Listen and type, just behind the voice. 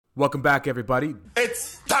Welcome back, everybody.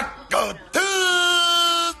 It's Taco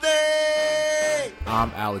Tuesday!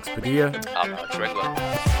 I'm Alex Padilla. I'm Alex Regla.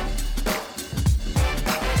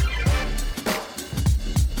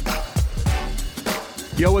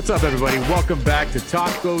 Yo, what's up, everybody? Welcome back to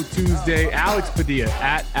Taco Tuesday. Alex Padilla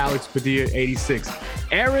at Alex Padilla 86.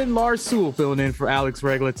 Aaron Larsoul filling in for Alex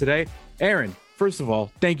Regla today. Aaron, first of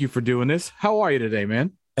all, thank you for doing this. How are you today,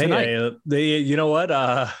 man? Hey, you know what?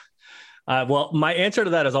 Well, my answer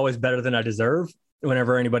to that is always better than I deserve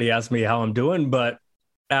whenever anybody asks me how I'm doing. But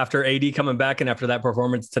after AD coming back and after that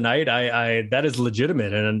performance tonight, I that is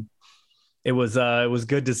legitimate, and it was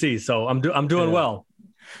good to see. So I'm doing well.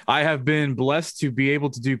 I have been blessed to be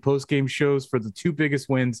able to do post-game shows for the two biggest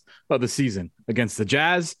wins of the season against the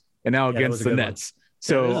Jazz and now against the Nets.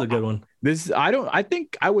 So this is a good one. I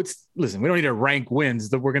think I would listen. We don't need to rank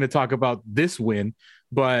wins. That we're going to talk about this win,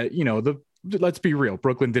 but let's be real.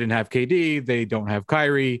 Brooklyn didn't have KD. They don't have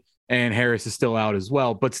Kyrie, and Harris is still out as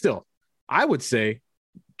well. But still, I would say,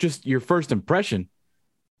 just your first impression,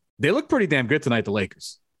 they look pretty damn good tonight, the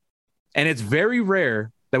Lakers. And it's very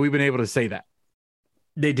rare that we've been able to say that.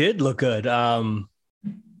 They did look good.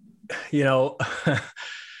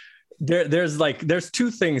 There's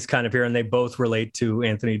two things kind of here, and they both relate to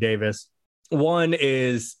Anthony Davis. One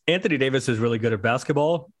is Anthony Davis is really good at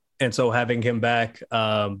basketball, and so having him back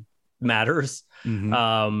matters. Mm-hmm.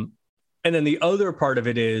 And then the other part of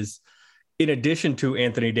it is, in addition to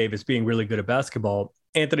Anthony Davis being really good at basketball,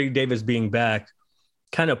 Anthony Davis being back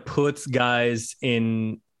kind of puts guys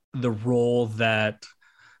in the role that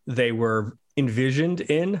they were envisioned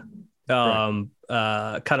in, kind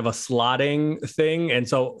of a slotting thing. And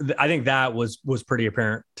so I think that was pretty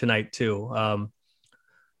apparent tonight too.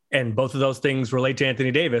 And both of those things relate to Anthony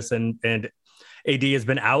Davis, and AD has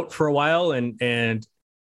been out for a while and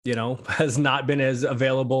has not been as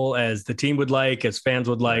available as the team would like, as fans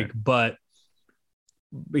would like, but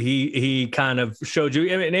he kind of showed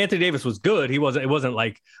you. I mean, Anthony Davis was good. It wasn't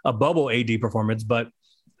like a bubble AD performance, but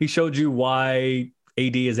he showed you why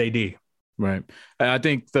AD is AD. Right. I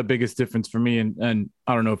think the biggest difference for me, and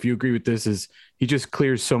I don't know if you agree with this, is he just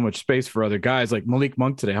clears so much space for other guys. Like Malik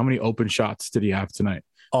Monk today. How many open shots did he have tonight?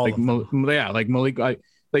 Malik.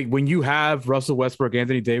 Like when you have Russell Westbrook,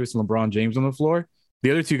 Anthony Davis, and LeBron James on the floor, the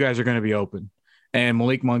other two guys are going to be open. And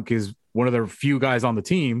Malik Monk is one of the few guys on the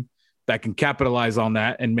team that can capitalize on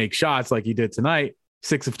that and make shots like he did tonight.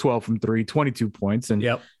 6 of 12 from 3, 22 points. And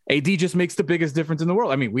AD just makes the biggest difference in the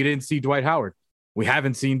world. I mean, we didn't see Dwight Howard. We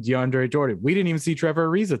haven't seen DeAndre Jordan. We didn't even see Trevor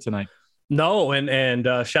Ariza tonight. No, and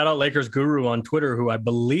shout out Lakers Guru on Twitter, who I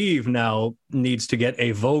believe now needs to get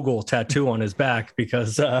a Vogel tattoo on his back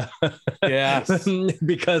because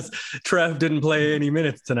because Trev didn't play any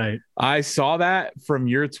minutes tonight. I saw that from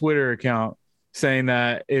your Twitter account saying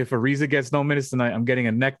that if Ariza gets no minutes tonight, I'm getting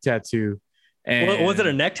a neck tattoo. And was it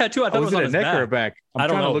a neck tattoo? I thought it was on his neck back. or a back. I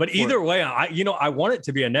don't know, but either way, I want it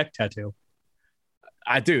to be a neck tattoo.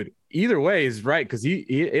 Either way is right because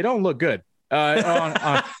it don't look good.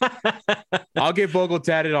 I'll get Vogel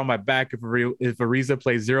tatted on my back if Ariza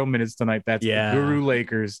plays 0 minutes tonight. That's the Guru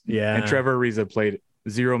Lakers. Yeah, and Trevor Ariza played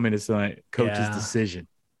 0 minutes tonight. Coach's decision.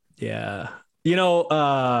 Yeah,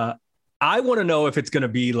 I want to know if it's going to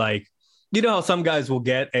be like, how some guys will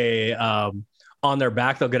get a on their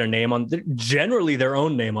back, they'll get a name on generally their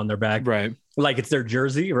own name on their back, right? Like it's their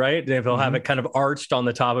jersey, right? If they'll have it kind of arched on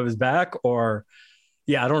the top of his back, or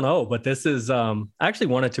I don't know. But this is I actually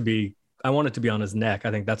want it to be. I want it to be on his neck.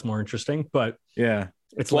 I think that's more interesting, but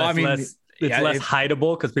it's less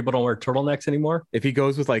hideable because people don't wear turtlenecks anymore. If he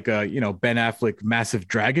goes with like a, Ben Affleck massive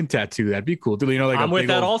dragon tattoo, that'd be cool. Like I'm with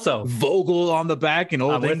that also. Vogel on the back in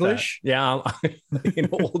Old English. Yeah. In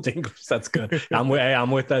Old English. That's good. I'm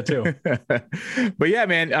with that too. But yeah,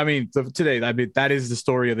 man, I mean, today, that is the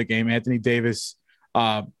story of the game. Anthony Davis,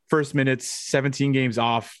 first minutes, 17 games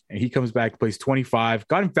off, and he comes back, plays 25,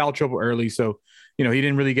 got in foul trouble early. So, he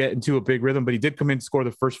didn't really get into a big rhythm, but he did come in and score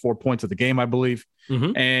the first 4 points of the game, I believe.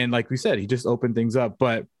 Mm-hmm. And like we said, he just opened things up.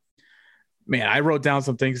 But man, I wrote down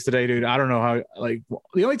some things today, dude. I don't know how,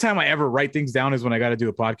 the only time I ever write things down is when I got to do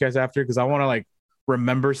a podcast after, because I want to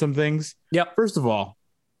remember some things. Yep. First of all,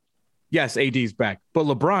 yes, AD's back, but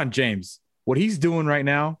LeBron James, what he's doing right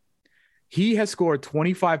now, he has scored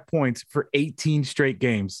 25 points for 18 straight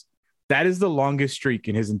games. That is the longest streak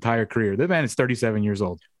in his entire career. The man is 37 years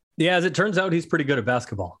old. Yeah, as it turns out, he's pretty good at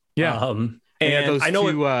basketball. Yeah. And those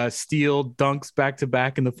two steal dunks back to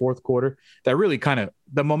back in the fourth quarter. That really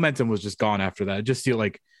the momentum was just gone after that. It just feel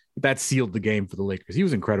like that sealed the game for the Lakers. He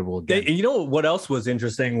was incredible again. What else was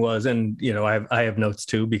interesting was, and I have notes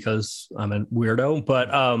too because I'm a weirdo,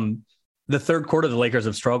 but the third quarter, the Lakers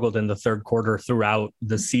have struggled in the third quarter throughout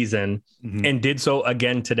the season and did so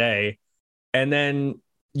again today. And then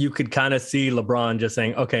you could kind of see LeBron just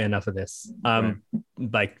saying, okay, enough of this.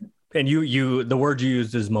 Like, and the word you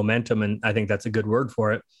used is momentum. And I think that's a good word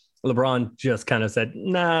for it. LeBron just kind of said,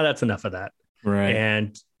 nah, that's enough of that. Right.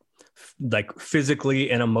 And like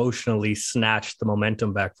physically and emotionally snatched the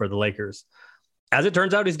momentum back for the Lakers. As it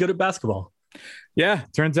turns out, he's good at basketball. Yeah.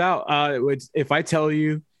 Turns out, if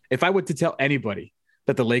I were to tell anybody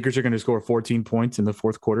that the Lakers are going to score 14 points in the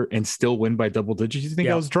fourth quarter and still win by double digits, you think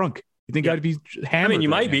I was drunk? You think I'd be hammered? I mean, you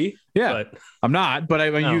might be. Yeah, but I'm not. But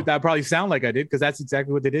that probably sound like I did, because that's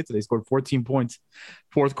exactly what they did today. They scored 14 points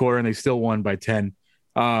fourth quarter and they still won by 10.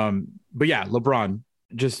 But yeah, LeBron,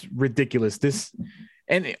 just ridiculous.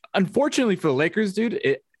 And unfortunately for the Lakers, dude,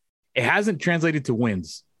 it hasn't translated to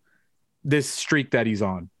wins, this streak that he's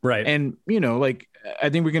on. Right. And, like, I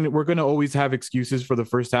think we're gonna always have excuses for the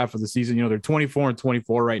first half of the season. They're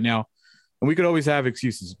 24-24 right now. And we could always have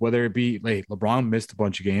excuses, whether it be like LeBron missed a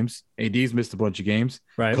bunch of games, AD's missed a bunch of games,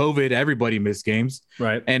 right? COVID, everybody missed games,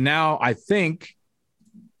 right? And now I think,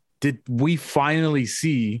 did we finally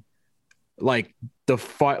see like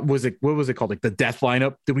what was it called? Like the death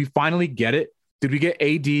lineup? Did we finally get it? Did we get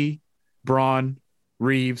AD, Bron,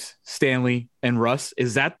 Reeves, Stanley, and Russ?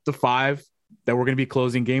 Is that the five that we're going to be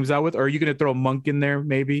closing games out with? Or are you going to throw Monk in there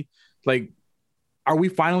maybe? Like, are we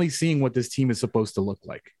finally seeing what this team is supposed to look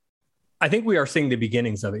like? I think we are seeing the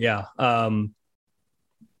beginnings of it. Yeah.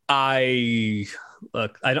 I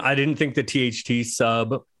didn't think the THT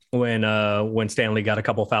sub when Stanley got a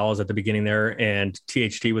couple fouls at the beginning there and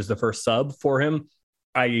THT was the first sub for him.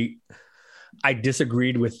 I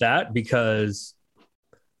disagreed with that because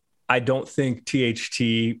I don't think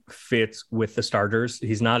THT fits with the starters.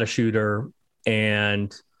 He's not a shooter,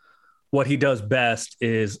 and what he does best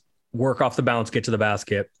is work off the bounce, get to the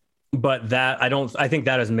basket. But I think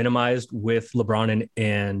that is minimized with LeBron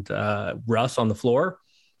and Russ on the floor.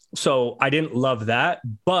 So I didn't love that.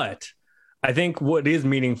 But I think what is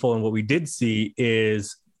meaningful and what we did see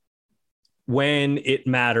is when it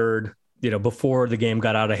mattered, before the game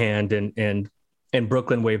got out of hand and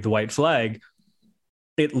Brooklyn waved the white flag,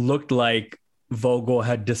 it looked like Vogel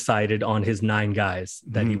had decided on his 9 guys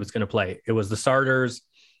that he was going to play. It was the starters.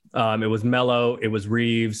 It was Melo. It was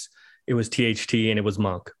Reeves. It was THT, and it was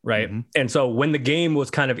Monk, right? Mm-hmm. And so when the game was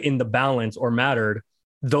kind of in the balance or mattered,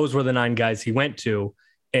 those were the 9 guys he went to.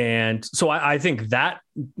 And so I think that,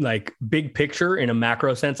 like, big picture in a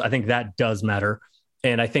macro sense, I think that does matter.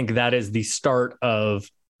 And I think that is the start of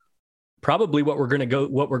probably what we're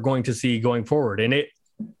going to see going forward. And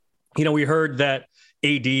we heard that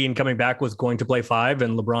AD in coming back was going to play 5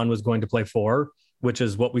 and LeBron was going to play 4, which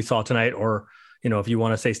is what we saw tonight. Or, if you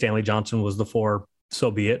want to say Stanley Johnson was the 4, so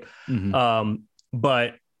be it. Mm-hmm.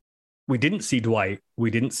 But we didn't see Dwight. We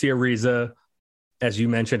didn't see Ariza. As you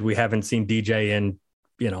mentioned, we haven't seen DJ in,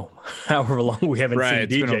 however long we haven't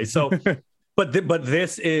seen DJ. So, but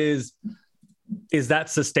this is that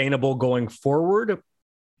sustainable going forward?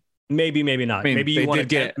 Maybe not. I mean, maybe you want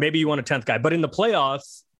a 10th guy, but in the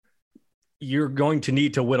playoffs, you're going to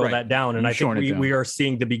need to whittle that down. And I think we are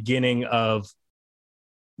seeing the beginning of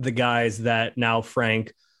the guys that now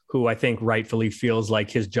Frank, who I think rightfully feels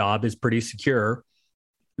like his job is pretty secure,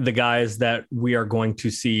 the guys that we are going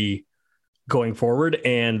to see going forward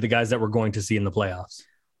and the guys that we're going to see in the playoffs.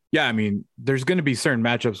 Yeah, I mean, there's going to be certain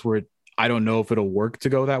matchups where I don't know if it'll work to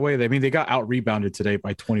go that way. I mean, they got out-rebounded today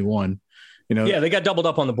by 21. Yeah, they got doubled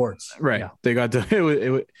up on the boards. Right. Yeah. They got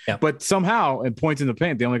but somehow in points in the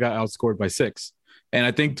paint, they only got outscored by 6. And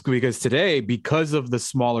I think because of the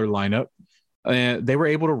smaller lineup, they were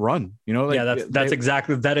able to run,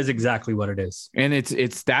 that is exactly what it is. And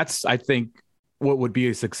that's, I think, what would be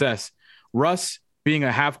a success. Russ being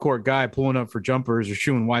a half court guy, pulling up for jumpers or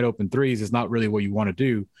shooting wide open threes is not really what you want to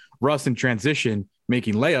do. Russ in transition,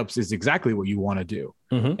 making layups is exactly what you want to do.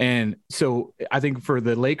 Mm-hmm. And so I think for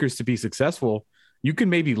the Lakers to be successful, you can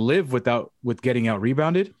maybe live with getting out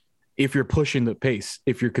rebounded if you're pushing the pace,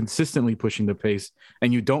 if you're consistently pushing the pace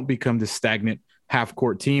and you don't become this stagnant half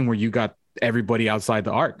court team where you got everybody outside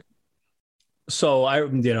the arc. So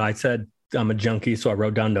I said I'm a junkie, so I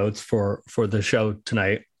wrote down notes for the show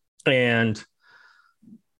tonight. And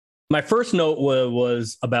my first note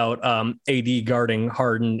was about AD guarding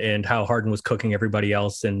Harden and how Harden was cooking everybody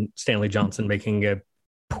else and Stanley Johnson making a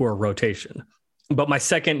poor rotation. But my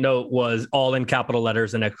second note was all in capital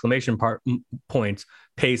letters and exclamation points,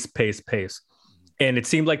 pace. And it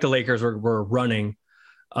seemed like the Lakers were running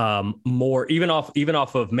more, even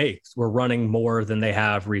off of makes, we're running more than they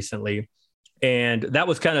have recently. And that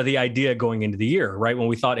was kind of the idea going into the year, right? When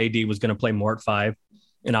we thought AD was going to play more at 5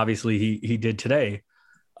 and obviously he did today.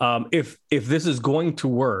 If this is going to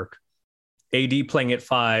work, AD playing at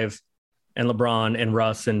 5 and LeBron and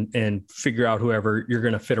Russ and figure out whoever you're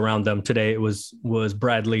going to fit around them. Today it was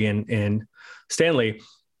Bradley and Stanley.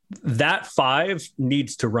 That 5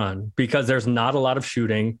 needs to run because there's not a lot of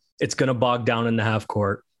shooting. It's going to bog down in the half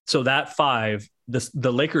court. So that 5,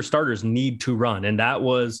 the Lakers starters need to run. And that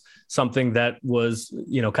was something that was,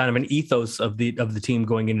 kind of an ethos of the team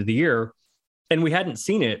going into the year. And we hadn't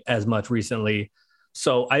seen it as much recently.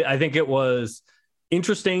 So I think it was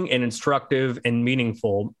interesting and instructive and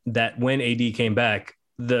meaningful that when AD came back,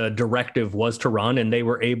 the directive was to run, and they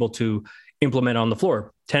were able to implement on the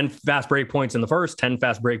floor. 10 fast break points in the first, 10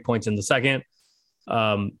 fast break points in the second.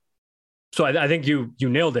 So I think you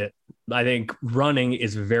nailed it. I think running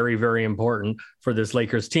is very, very important for this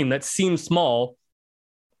Lakers team that seems small.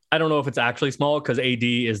 I don't know if it's actually small because AD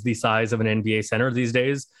is the size of an NBA center these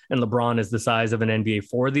days, and LeBron is the size of an NBA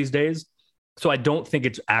 4 these days. So I don't think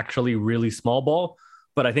it's actually really small ball,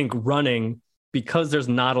 but I think running, because there's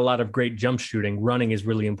not a lot of great jump shooting, running is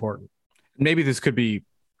really important. Maybe this could be,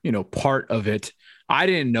 part of it. I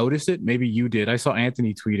didn't notice it. Maybe you did. I saw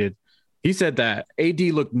Anthony tweeted. He said that AD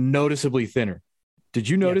looked noticeably thinner. Did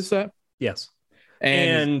you notice that? Yes.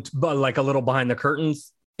 But like a little behind the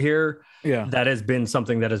curtains here, that has been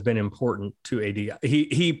something that has been important to AD.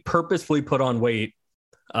 He purposefully put on weight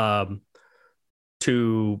to,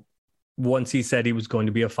 once he said he was going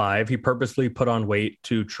to be a 5, he purposely put on weight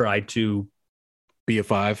to try to be a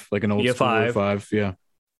 5, like an old school 5. Yeah.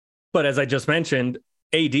 But as I just mentioned,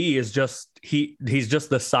 AD is just, he's just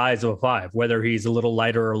the size of a 5, whether he's a little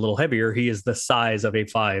lighter or a little heavier, he is the size of a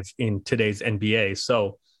 5 in today's NBA.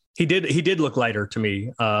 So he did look lighter to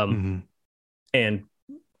me. And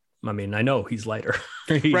I mean, I know he's lighter.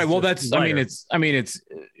 Right. Well, that's, lighter. It's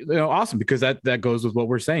awesome because that goes with what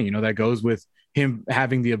we're saying, that goes with him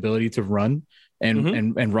having the ability to run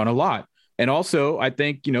and run a lot. And also I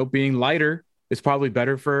think, being lighter is probably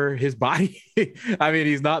better for his body. I mean,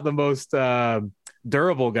 he's not the most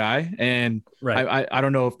durable guy. And right. I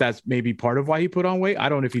don't know if that's maybe part of why he put on weight. I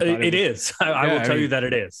don't know if he thought it is. I will tell you that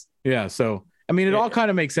it is. Yeah. So, I mean, it all kind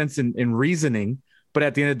of makes sense in reasoning, but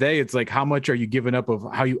at the end of the day, it's like, how much are you giving up of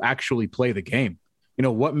how you actually play the game?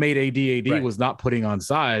 What made AD right. was not putting on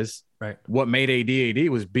size. Right. What made AD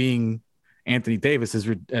was being Anthony Davis,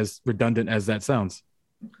 as redundant as that sounds.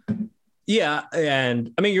 Yeah.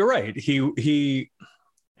 And I mean, you're right.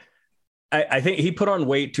 I think he put on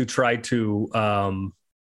weight to try to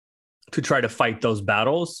fight those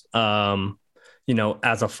battles,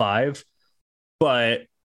 as a 5, but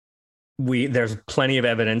there's plenty of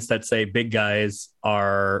evidence that say big guys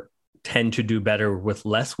tend to do better with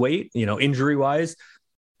less weight, injury wise.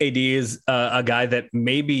 AD is a guy that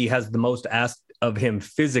maybe has the most asked of him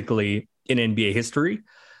physically in NBA history.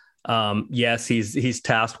 Yes, he's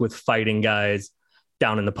tasked with fighting guys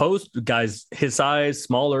down in the post, guys his size,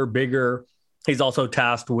 smaller, bigger. He's also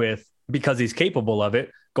tasked with, because he's capable of it,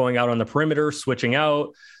 going out on the perimeter, switching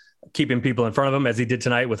out, keeping people in front of him, as he did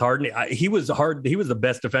tonight with Harden. He was the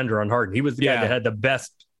best defender on Harden. He was the guy that had the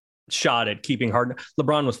best shot at keeping Harden.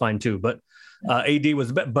 LeBron was fine too, but AD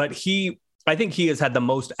was, but I think he has had the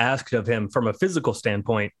most asked of him from a physical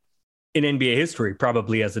standpoint in NBA history,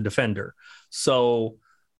 probably as a defender. So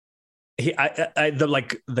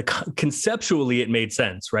conceptually it made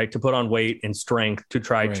sense, right? To put on weight and strength to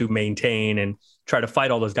try to maintain and try to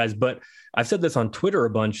fight all those guys. But I've said this on Twitter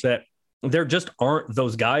a bunch that there just aren't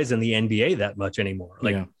those guys in the NBA that much anymore.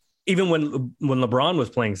 Even when LeBron was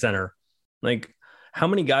playing center, like how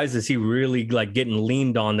many guys is he really like getting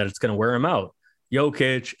leaned on that it's going to wear him out?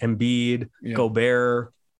 Jokic, Embiid,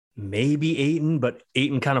 Gobert, maybe Ayton, but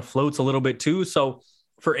Ayton kind of floats a little bit too. So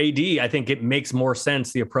for AD, I think it makes more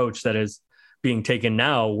sense, the approach that is being taken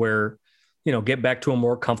now, where, get back to a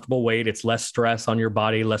more comfortable weight. It's less stress on your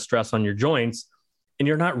body, less stress on your joints. And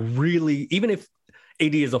you're not really, even if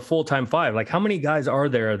AD is a full-time 5, like how many guys are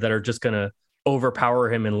there that are just going to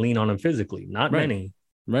overpower him and lean on him physically? Not many.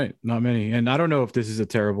 Right. Not many. And I don't know if this is a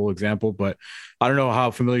terrible example, but I don't know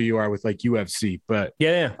how familiar you are with like UFC, but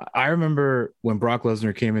I remember when Brock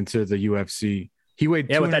Lesnar came into the UFC, he weighed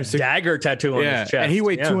with that dagger tattoo on his chest. And he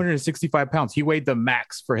weighed 265 pounds. He weighed the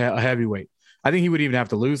max for a heavyweight. I think he would even have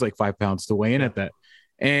to lose like 5 pounds to weigh in at that.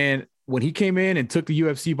 And when he came in and took the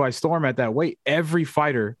UFC by storm at that weight, every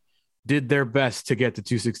fighter did their best to get to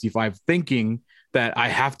 265, thinking that I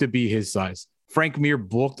have to be his size. Frank Mir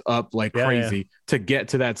bulked up like crazy to get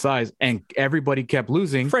to that size, and everybody kept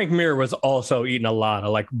losing. Frank Mir was also eating a lot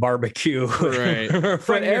of like barbecue. Right.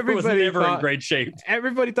 Frank Mir was never in great shape.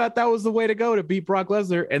 Everybody thought that was the way to go to beat Brock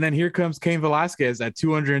Lesnar. And then here comes Cain Velasquez at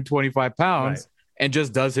 225 pounds and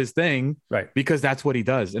just does his thing, right? Because that's what he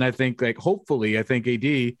does. And I think hopefully, I think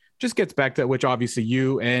AD just gets back to, which obviously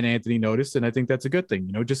you and Anthony noticed, and I think that's a good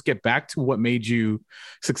thing. Just get back to what made you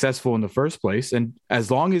successful in the first place. And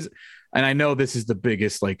as long as, and I know this is the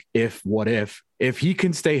biggest if he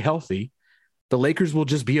can stay healthy, the Lakers will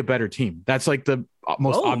just be a better team. That's like the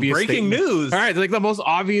most obvious breaking news. All right, like the most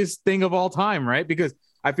obvious thing of all time, right? Because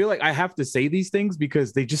I feel like I have to say these things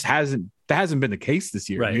because that hasn't been the case this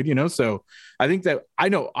year, right. dude. So I think that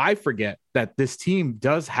I forget that this team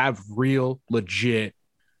does have real, legit,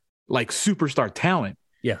 like superstar talent.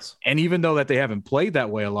 Yes. And even though that they haven't played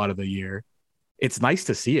that way a lot of the year, it's nice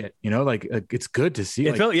to see it, like it's good to see.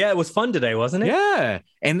 It was fun today, wasn't it? Yeah.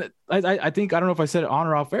 And I think, I don't know if I said it on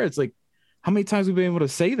or off air. It's like, how many times we've been able to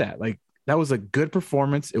say that? Like, that was a good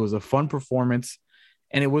performance. It was a fun performance.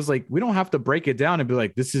 And it was like, we don't have to break it down and be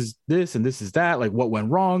like, this is this and this is that. Like, what went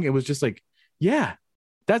wrong? It was just like, yeah,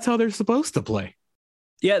 that's how they're supposed to play.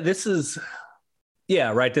 Yeah,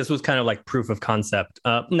 right. This was kind of like proof of concept.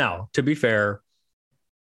 Now, to be fair,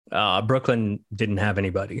 Brooklyn didn't have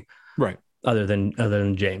anybody, right, other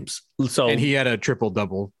than James. So, and he had a triple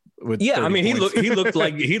double. I mean, he looked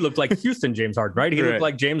like Houston James Harden, right? He looked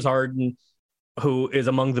like James Harden, who is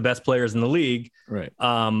among the best players in the league, right?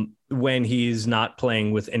 When he's not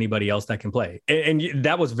playing with anybody else that can play, and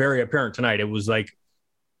that was very apparent tonight. It was like,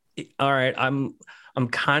 all right, I'm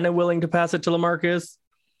kind of willing to pass it to LaMarcus.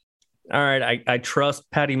 All right, I trust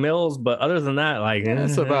Patty Mills, but other than that, like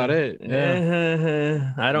that's about it.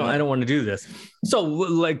 Yeah. I don't want to do this. So,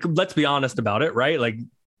 like, let's be honest about it, right? Like,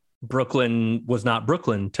 Brooklyn was not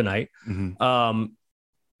Brooklyn tonight. Mm-hmm.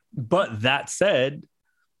 But that said,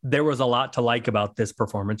 there was a lot to like about this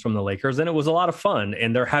performance from the Lakers, and it was a lot of fun.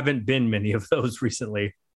 And there haven't been many of those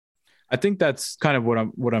recently. I think that's kind of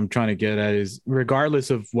what I'm trying to get at is, regardless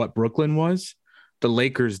of what Brooklyn was, the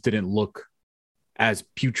Lakers didn't look as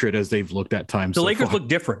putrid as they've looked at times. The Lakers look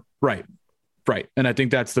different. Right. And I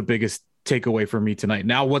think that's the biggest takeaway for me tonight.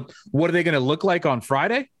 Now, what are they going to look like on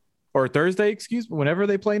Friday or Thursday, whenever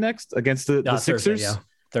they play next against the Sixers? Thursday, yeah.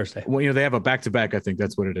 Thursday. Well, they have a back-to-back. I think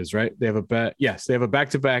that's what it is, right? They have a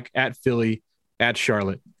back-to-back at Philly, at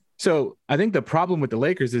Charlotte. So I think the problem with the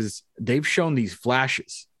Lakers is they've shown these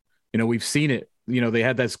flashes. We've seen it. They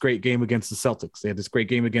had this great game against the Celtics. They had this great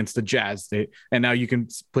game against the Jazz. And now you can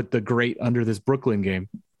put the great under this Brooklyn game.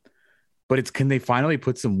 But can they finally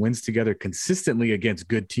put some wins together consistently against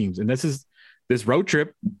good teams? And this road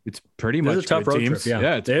trip, it's pretty much a tough road trip.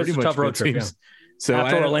 Yeah, it's pretty much a tough road trip. Yeah. So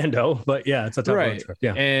after Orlando, but yeah, it's a tough road trip.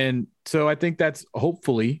 Yeah. And so I think that's,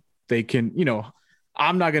 hopefully they can,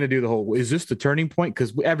 I'm not going to do the whole, is this the turning point?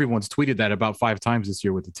 Because everyone's tweeted that about 5 times this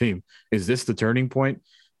year with the team. Is this the turning point?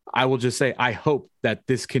 I will just say, I hope that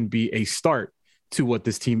this can be a start to what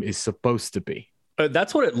this team is supposed to be.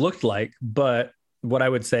 That's what it looked like. But what I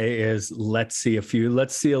would say is, let's see a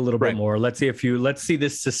little bit more. Let's see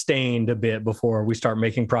this sustained a bit before we start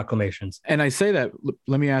making proclamations. And I say that,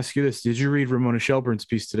 let me ask you this. Did you read Ramona Shelburne's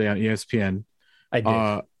piece today on ESPN? I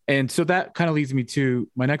did. And so that kind of leads me to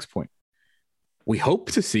my next point. We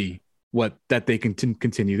hope to see that they can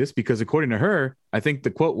continue this, because according to her, I think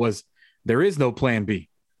the quote was, there is no plan B.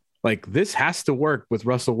 Like, this has to work with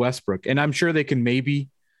Russell Westbrook. And I'm sure they can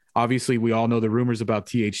obviously we all know the rumors about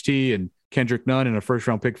THT and Kendrick Nunn and a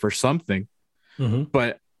first-round pick for something. Mm-hmm.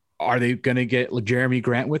 But are they going to get Jeremy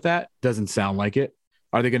Grant with that? Doesn't sound like it.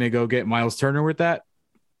 Are they going to go get Miles Turner with that?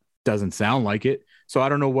 Doesn't sound like it. So I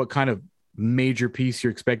don't know what kind of major piece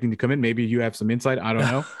you're expecting to come in. Maybe you have some insight. I don't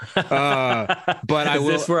know. But is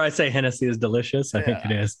this where I say Hennessy is delicious? I think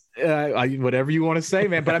it is. Whatever you want to say,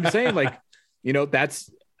 man. But I'm saying, like,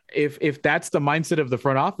 that's if that's the mindset of the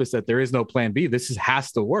front office, that there is no plan B, this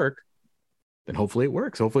has to work, then hopefully it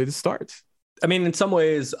works. Hopefully this starts. I mean, in some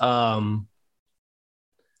ways, all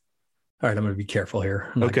right, I'm going to be careful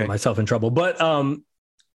here. I'm not getting myself in trouble. But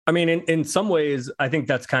I mean, in some ways, I think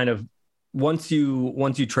that's kind of, once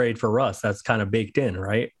you trade for Russ, that's kind of baked in,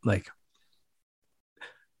 right? Like,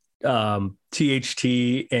 THT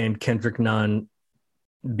and Kendrick Nunn,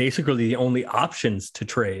 basically the only options to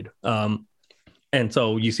trade. And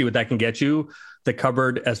so you see what that can get you. The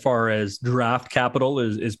cupboard, as far as draft capital,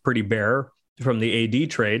 is pretty bare from the AD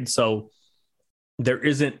trade. So there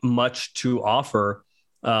isn't much to offer.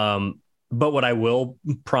 But what I will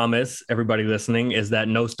promise everybody listening is that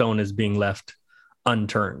no stone is being left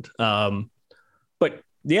unturned. But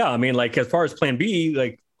yeah, I mean, like, as far as plan B,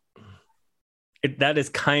 like, that is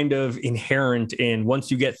kind of inherent in,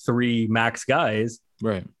 once you get 3 max guys,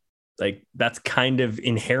 right? Like, that's kind of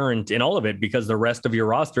inherent in all of it, because the rest of your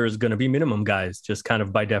roster is going to be minimum guys, just kind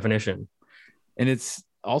of by definition. And it's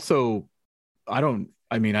also,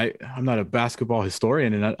 I mean, I'm not a basketball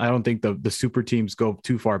historian, and I don't think the super teams go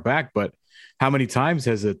too far back, but how many times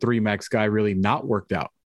has a 3 max guy really not worked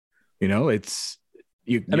out? You know, it's,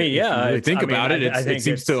 I mean, yeah, really think about it. It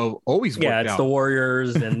seems to have always worked out. Yeah, it's the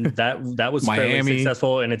Warriors, and that was fairly Miami.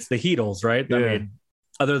 Successful, and it's the Heatles, right? Yeah. I mean,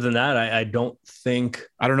 other than that, I don't think.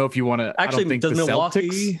 I don't know if you want to. Actually, I don't think does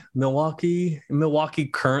the Milwaukee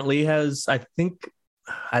currently has? I think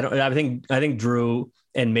Drew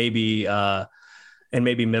and maybe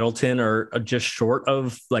Middleton are just short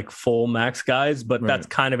of like full max guys, but that's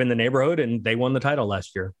kind of in the neighborhood, and they won the title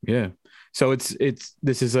last year. Yeah. So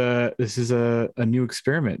this is a new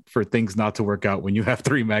experiment for things not to work out when you have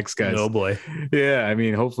 3 max guys. Oh boy. Yeah. I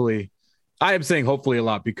mean, hopefully, I am saying hopefully a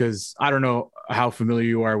lot because I don't know how familiar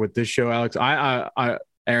you are with this show, Alex.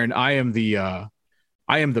 Aaron, I am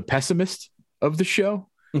the pessimist of the show.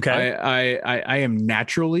 Okay. I am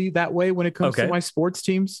naturally that way when it comes to my sports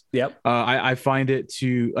teams. Yep. I find it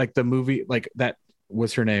to like the movie, like that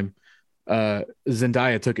was her name.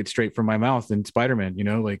 Zendaya took it straight from my mouth in Spider-Man, you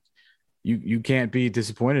know, like you can't be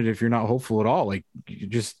disappointed if you're not hopeful at all. Like you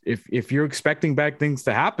just, if you're expecting bad things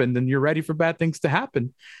to happen, then you're ready for bad things to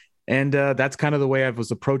happen. And that's kind of the way I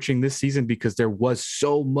was approaching this season because there was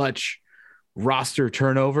so much roster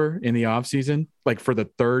turnover in the off season, like for the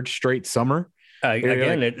third straight summer.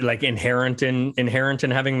 Again, inherent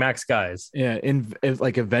in having max guys. Yeah,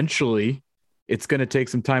 like eventually, it's going to take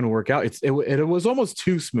some time to work out. It was almost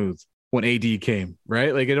too smooth when AD came,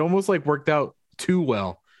 right? Like it almost like worked out too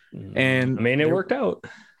well. And I mean, it worked out.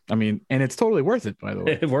 I mean, and it's totally worth it, by the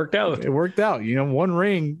way. It worked out. It worked out. You know, one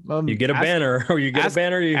ring. You get a banner, or you get a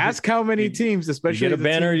banner. Ask how many teams, especially you get a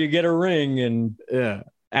banner, you get a ring, and yeah.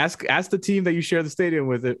 Ask the team that you share the stadium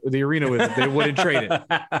with, the arena with, if they wouldn't trade it.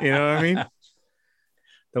 You know what I mean?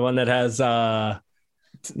 The one that has,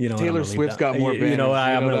 Taylor Swift's got more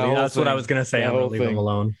banners. That's what I was going to say. I'm going to leave them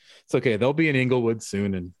alone. It's okay. They'll be in Inglewood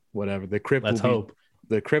soon and whatever. The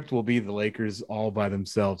Crypt will be the Lakers all by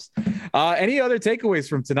themselves. Any other takeaways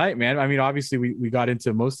from tonight, man? I mean, obviously we got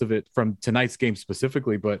into most of it from tonight's game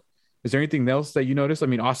specifically, but is there anything else that you noticed? I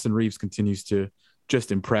mean, Austin Reeves continues to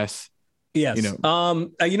just impress. Yes. You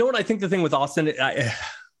know what? I think the thing with Austin,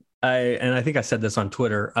 I think I said this on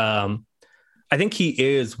Twitter. I think he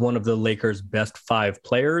is one of the Lakers' best 5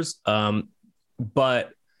 players.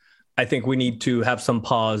 But I think we need to have some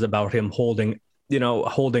pause about him holding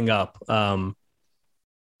up.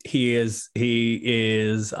 He has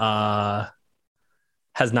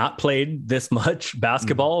not played this much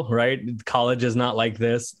basketball, right? College is not like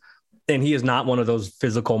this. And he is not one of those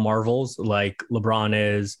physical marvels like LeBron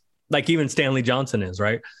is, like even Stanley Johnson is,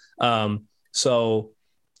 right? So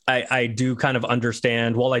I do kind of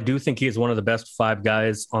understand. While I do think he is one of the best 5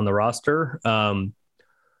 guys on the roster,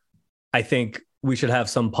 I think we should have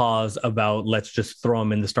some pause about let's just throw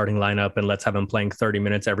him in the starting lineup and let's have him playing 30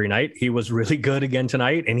 minutes every night. He was really good again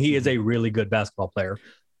tonight, and he is a really good basketball player.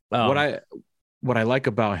 What I like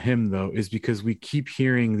about him, though, is because we keep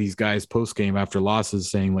hearing these guys post game after losses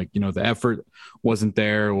saying, like, you know, the effort wasn't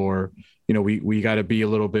there, or, you know, we got to be a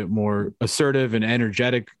little bit more assertive and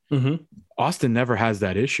energetic. Mm-hmm. Austin never has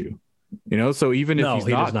that issue, you know? So even if he's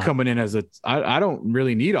not coming in as I don't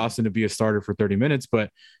really need Austin to be a starter for 30 minutes, but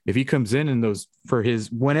if he comes in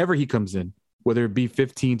whenever he comes in, whether it be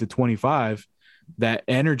 15 to 25, that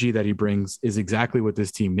energy that he brings is exactly what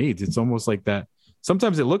this team needs. It's almost like that.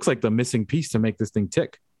 Sometimes it looks like the missing piece to make this thing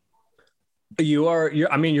tick. You're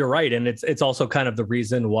right. And it's also kind of the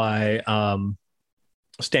reason why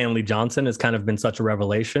Stanley Johnson has kind of been such a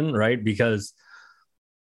revelation, right? Because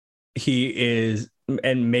he is,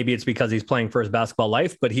 and maybe it's because he's playing for his basketball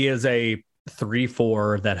life, but he is a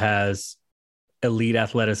 3-4 that has elite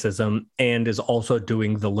athleticism and is also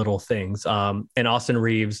doing the little things. And Austin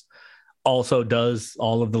Reeves also does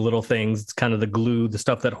all of the little things. It's kind of the glue, the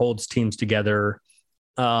stuff that holds teams together.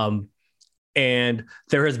 And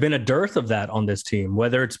there has been a dearth of that on this team,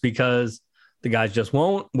 whether it's because the guys just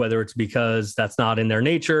won't, whether it's because that's not in their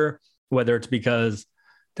nature, whether it's because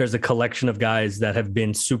there's a collection of guys that have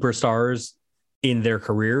been superstars in their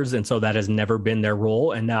careers. And so that has never been their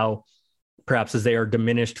role. And now perhaps as they are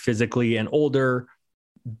diminished physically and older,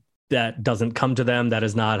 that doesn't come to them. That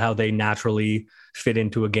is not how they naturally fit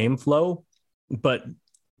into a game flow. But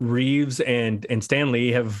Reeves and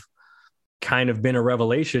Stanley have kind of been a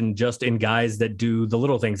revelation just in guys that do the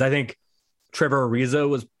little things. I think Trevor Ariza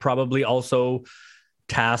was probably also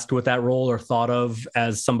tasked with that role or thought of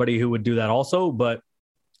as somebody who would do that also. But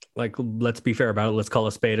like, let's be fair about it. Let's call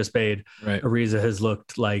a spade a spade. Right. Ariza has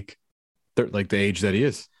looked like the age that he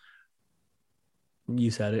is. You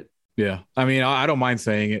said it. Yeah. I mean, I don't mind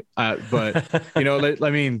saying it, but you know, I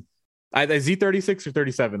mean, Is he 36 or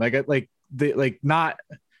 37? Not.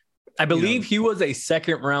 I believe he was a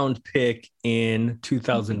second round pick in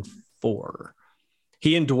 2004.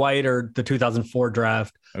 He and Dwight are the 2004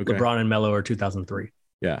 draft. Okay. LeBron and Melo are 2003.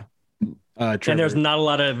 Yeah. And there's not a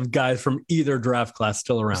lot of guys from either draft class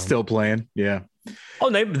still around. Still playing. Yeah. Oh,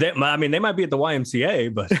 they might be at the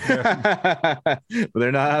YMCA, but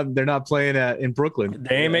they're not playing in Brooklyn.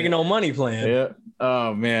 They ain't making no money playing. Yeah.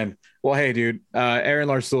 Oh man. Well, hey, dude, Aaron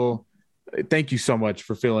Larsoul, thank you so much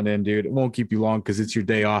for filling in, dude. It won't keep you long because it's your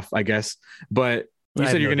day off, I guess. But you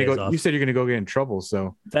said you're gonna go get in trouble.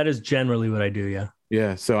 So that is generally what I do. Yeah.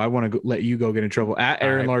 Yeah. So I want to let you go get in trouble at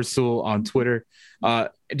Aaron Larsoul on Twitter.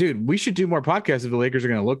 Dude, we should do more podcasts if the Lakers are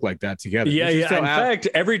going to look like that together. Yeah. In fact,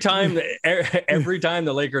 every time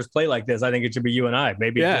the Lakers play like this, I think it should be you and I.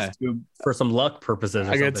 Maybe just for some luck purposes.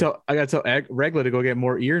 I got to tell Regla to go get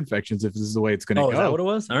more ear infections if this is the way it's going to go. Is that what it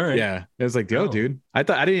was? All right. Yeah. It was like, dude, I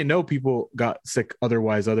didn't know people got sick other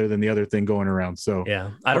than the other thing going around. So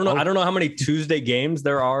yeah, I don't know how many Tuesday games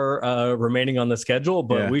there are remaining on the schedule,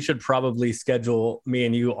 but we should probably schedule me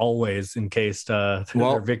and you always in case there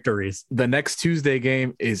are victories. The next Tuesday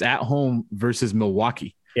game is at home versus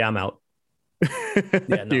Milwaukee. Yeah, I'm out.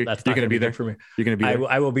 Yeah, no, that's not going to be there for me. You're going to be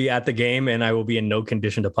there? I will be at the game and I will be in no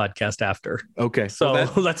condition to podcast after. Okay. So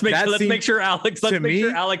let's make sure Alex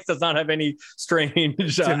does not have any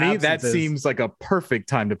strange to me, that seems like a perfect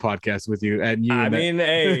time to podcast with you. And you,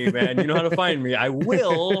 hey man, you know how to find me. I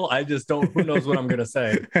will. I just don't, who knows what I'm going to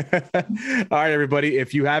say. All right, everybody.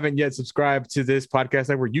 If you haven't yet subscribed to this podcast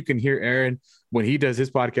network, you can hear Aaron when he does his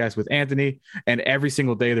podcast with Anthony, and every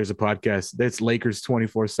single day there's a podcast that's Lakers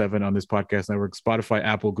 24/7 on this podcast network, Spotify,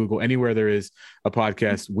 Apple, Google, anywhere there is a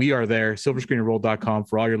podcast. We are there. Silverscreenandroll.com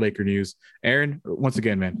for all your Laker news. Aaron, once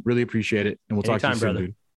again, man, really appreciate it. And we'll talk to you soon, dude.